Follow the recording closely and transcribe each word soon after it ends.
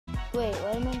Wait,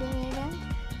 what am I doing again?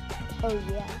 Oh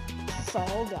yeah,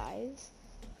 Fall Guys.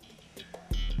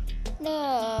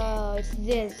 No, it's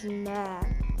this map.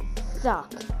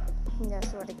 Suck.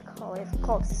 That's what they call it. It's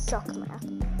called Suck Map.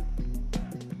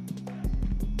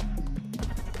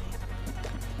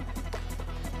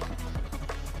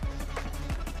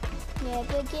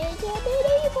 Never get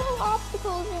medieval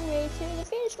obstacles and race to the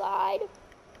finish line.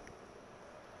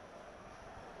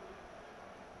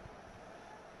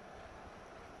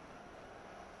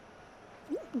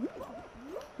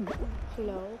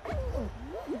 Hello?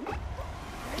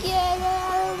 Get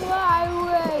out of my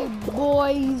way,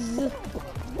 boys!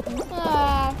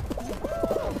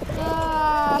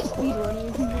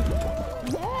 Speedrunning.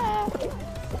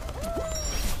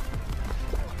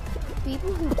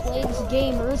 People who play this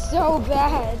game are so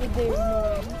bad, they're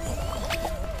annoying.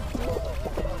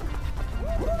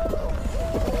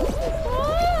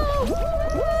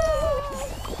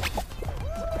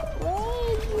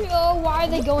 Oh, why are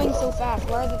they going so fast?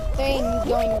 Why are the things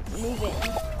moving?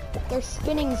 They're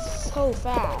spinning so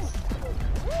fast.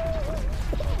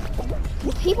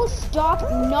 People stop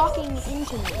knocking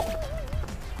into me.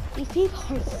 These people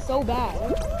are so bad.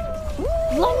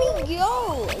 Let me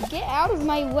go! Get out of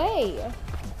my way!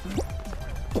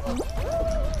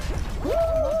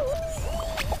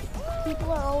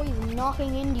 People are always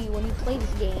knocking into you when you play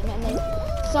this game, and then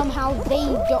somehow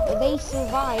they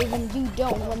survive and you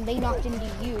don't when they knocked into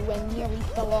you and nearly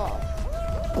fell off.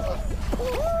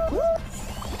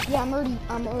 Yeah, I'm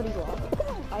already lost.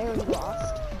 I already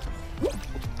lost.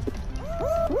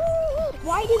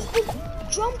 Why does the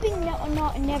jumping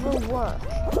never work?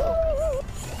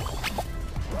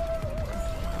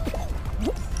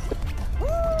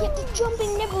 Get the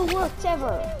jumping never works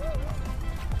ever.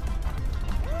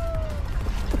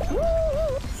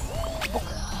 Oh,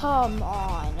 come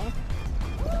on.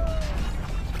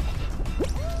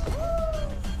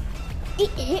 It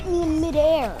hit me in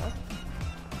midair.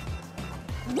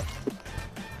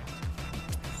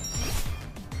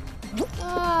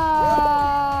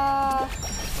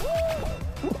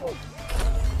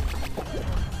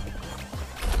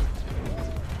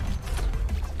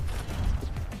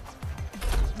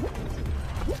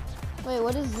 Wait,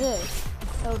 what is this?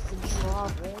 Oh, it's a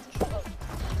drawbridge.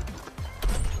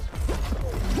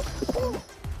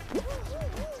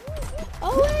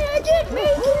 Oh wait, I did make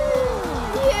it!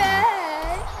 Yeah!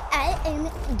 I am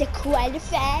the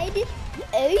qualified.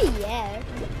 Oh yeah.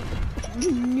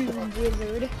 New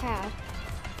wizard hat.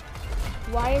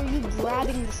 Why are you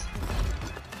grabbing this?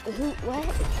 Who? What?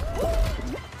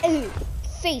 Oh,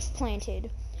 face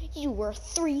planted. You were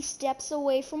 3 steps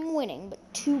away from winning, but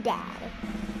too bad.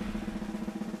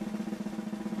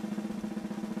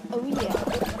 Oh yeah.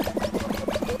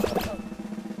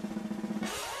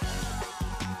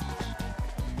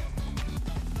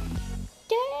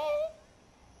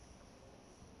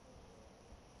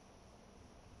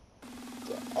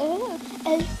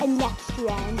 Next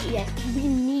round, yes, we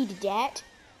need that.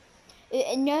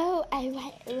 No,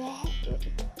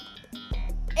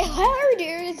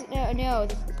 harder. No,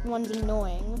 this one's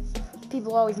annoying.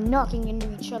 People always knocking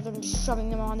into each other and shoving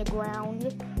them on the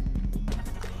ground.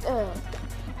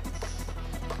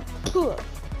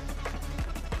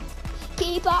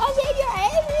 Keep us in your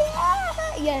area.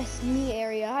 Yes, me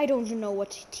area. I don't know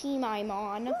what team I'm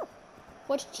on.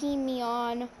 What team me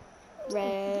on?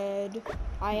 Red.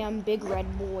 I am big red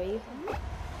boy.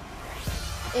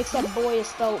 Except boy is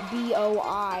spelled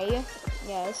B-O-I.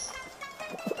 Yes.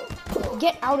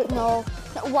 Get out of no.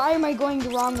 Why am I going the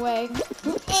wrong way?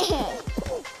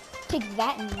 Take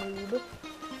that, noob.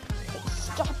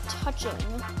 Stop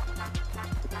touching.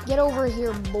 Get over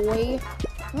here, boy.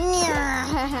 You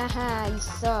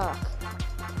suck.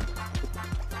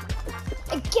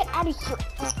 Get out of here.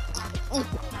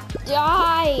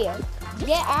 Die.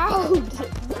 Get out!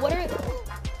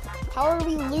 How are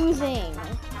we losing?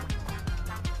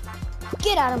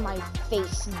 Get out of my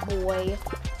face, boy.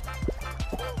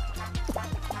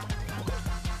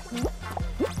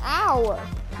 Ow!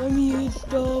 Let me eat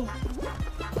stuff.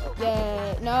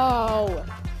 Yeah, no.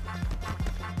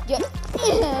 Yeah.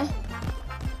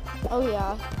 Oh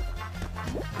yeah.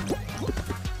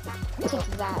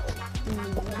 Take that.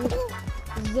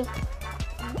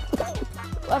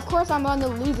 Of course I'm on the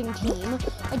losing team.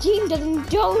 My team doesn't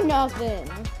do nothing.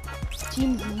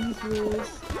 Team's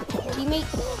useless. Teammates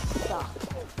suck.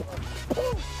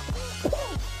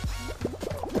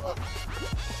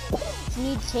 Just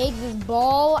need to take this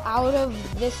ball out of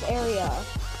this area.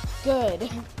 Good.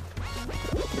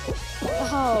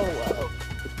 Oh.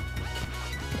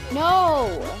 No!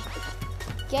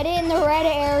 Get in the red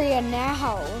area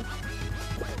now.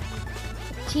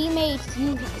 Teammates,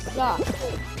 you suck.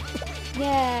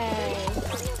 Yay.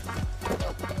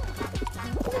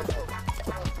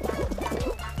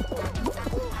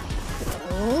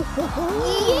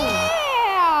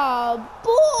 Yeah,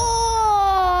 boy.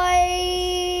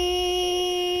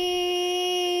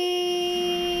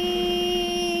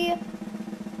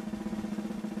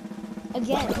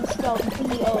 Again, it's spelled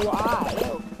B-O-I.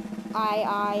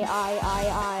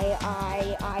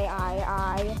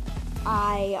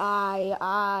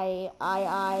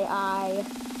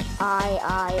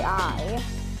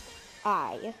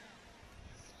 I.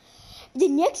 The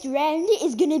next round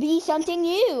is gonna be something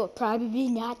new. Probably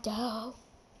not though.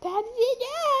 Probably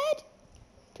not.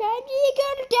 Probably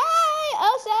gonna die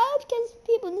also because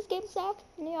people in this game suck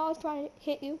and they always trying to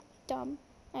hit you. Dumb.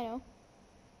 I know.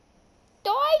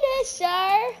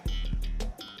 Dinosaur!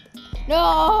 No!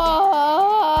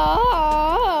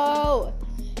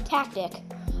 Tactic.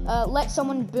 Let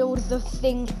someone build the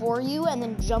thing for you and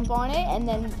then jump on it and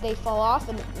then they fall off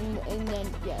and then,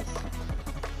 yes.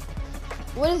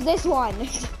 What is this one?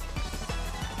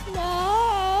 No!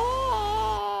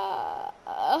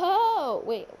 Oh,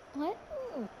 wait, what?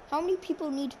 How many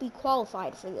people need to be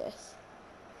qualified for this?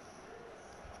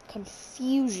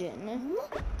 Confusion.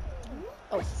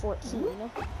 Oh, 14.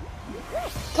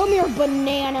 Come here,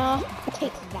 banana.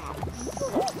 Take that.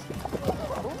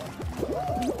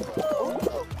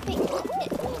 Hey,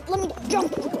 let me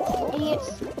jump,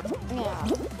 idiots. Yeah.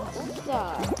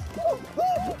 Suck.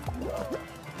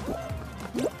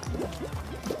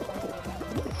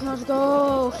 Let's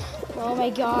go. Oh my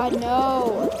god,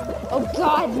 no. Oh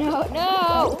god, no,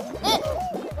 no.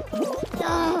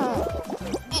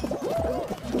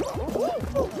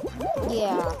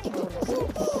 Yeah, people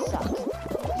suck.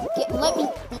 Let me.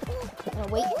 Oh,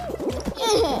 wait.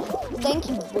 Thank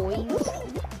you, boys.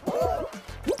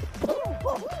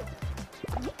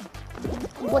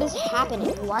 What is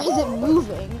happening? Why is it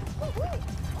moving?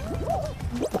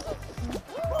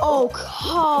 Oh,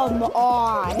 come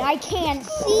on. I can't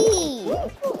see.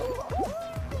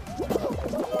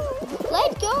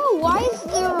 Let go. Why is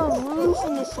there a roof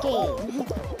in this game?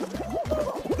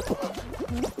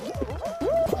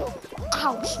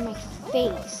 Ouch, my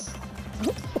face.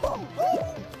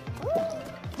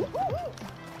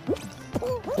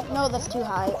 No, that's too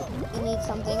high. You need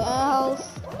something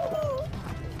else.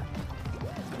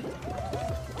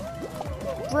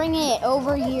 Bring it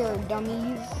over here,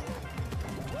 dummies.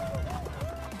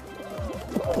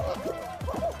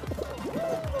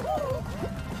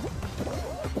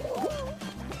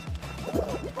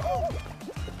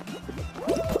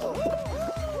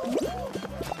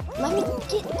 Let me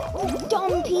get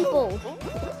dumb people.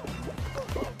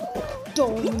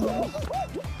 Dumb.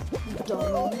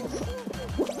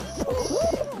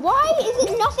 Why is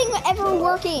it nothing ever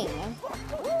working?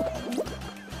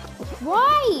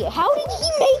 Why? How did he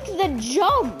make the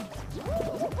jump?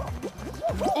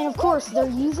 And of course, they're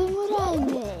using what I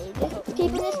made.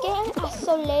 People in this game are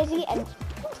so lazy and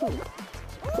poop.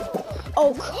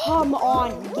 Oh, come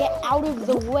on. Get out of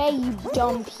the way, you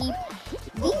dumb people.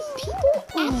 These people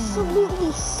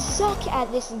absolutely suck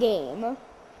at this game.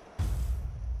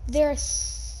 They're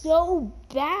so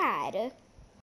bad.